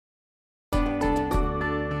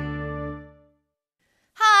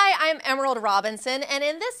I'm Emerald Robinson, and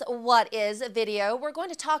in this What Is video, we're going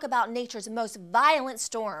to talk about nature's most violent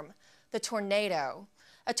storm, the tornado.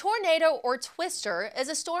 A tornado or twister is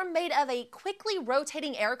a storm made of a quickly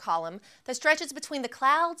rotating air column that stretches between the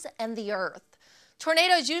clouds and the earth.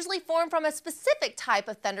 Tornadoes usually form from a specific type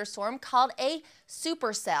of thunderstorm called a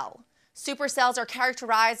supercell. Supercells are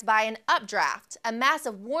characterized by an updraft, a mass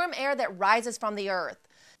of warm air that rises from the earth.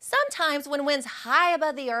 Sometimes when winds high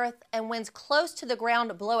above the earth and winds close to the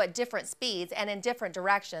ground blow at different speeds and in different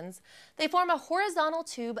directions, they form a horizontal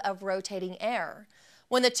tube of rotating air.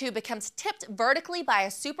 When the tube becomes tipped vertically by a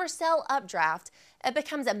supercell updraft, it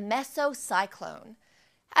becomes a mesocyclone.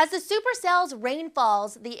 As the supercells rain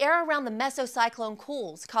falls, the air around the mesocyclone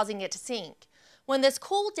cools, causing it to sink. When this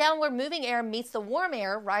cool, downward moving air meets the warm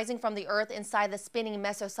air rising from the earth inside the spinning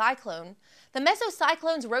mesocyclone, the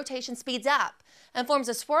mesocyclone's rotation speeds up and forms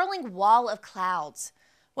a swirling wall of clouds.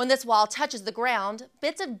 When this wall touches the ground,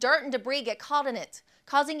 bits of dirt and debris get caught in it,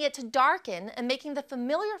 causing it to darken and making the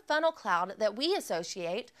familiar funnel cloud that we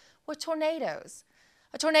associate with tornadoes.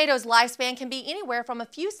 A tornado's lifespan can be anywhere from a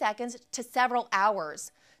few seconds to several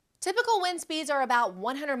hours. Typical wind speeds are about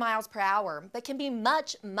 100 miles per hour, but can be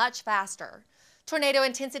much, much faster. Tornado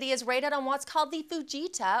intensity is rated on what's called the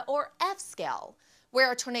Fujita or F scale.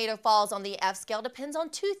 Where a tornado falls on the F scale depends on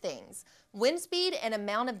two things: wind speed and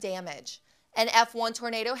amount of damage. An F1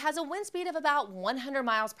 tornado has a wind speed of about 100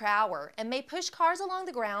 miles per hour and may push cars along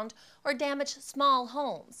the ground or damage small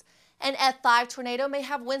homes. An F5 tornado may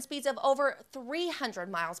have wind speeds of over 300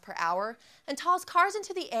 miles per hour and toss cars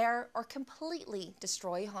into the air or completely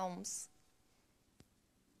destroy homes.